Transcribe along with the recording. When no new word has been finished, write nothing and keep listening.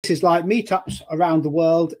This is like meetups around the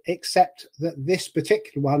world, except that this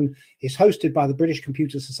particular one is hosted by the British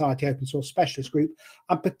Computer Society Open Source Specialist Group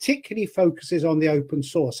and particularly focuses on the open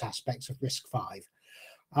source aspects of RISC-V.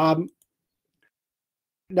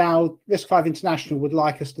 Now, RISC-V International would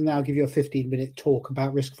like us to now give you a 15-minute talk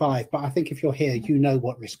about RISC-V, but I think if you're here, you know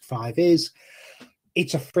what RISC-V is.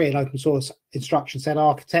 It's a free and open source instruction set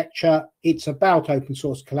architecture. It's about open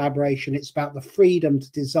source collaboration. It's about the freedom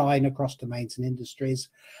to design across domains and industries.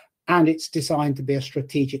 And it's designed to be a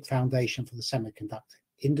strategic foundation for the semiconductor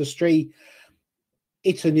industry.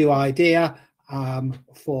 It's a new idea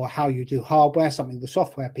for how you do hardware, something the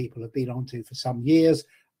software people have been onto for some years.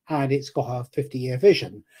 And it's got a 50-year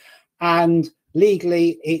vision. And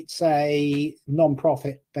legally, it's a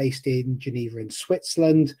non-profit based in Geneva in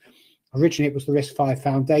Switzerland. Originally, it was the RISC-V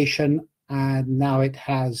Foundation, and now it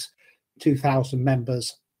has 2,000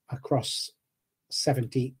 members across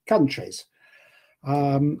 70 countries.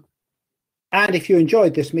 And if you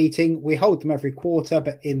enjoyed this meeting, we hold them every quarter,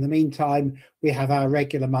 but in the meantime, we have our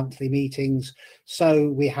regular monthly meetings. So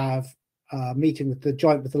we have a meeting with the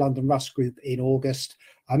joint with the London RUSC group in August,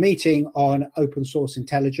 a meeting on open source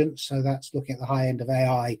intelligence, so that's looking at the high end of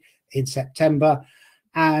AI in September,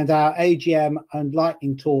 and our AGM and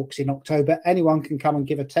lightning talks in October. Anyone can come and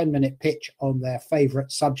give a 10-minute pitch on their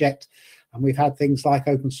favorite subject, and we've had things like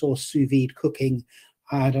open source sous vide cooking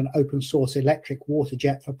and an open source electric water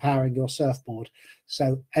jet for powering your surfboard.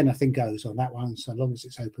 So anything goes on that one, so long as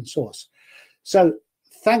it's open source. So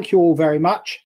thank you all very much.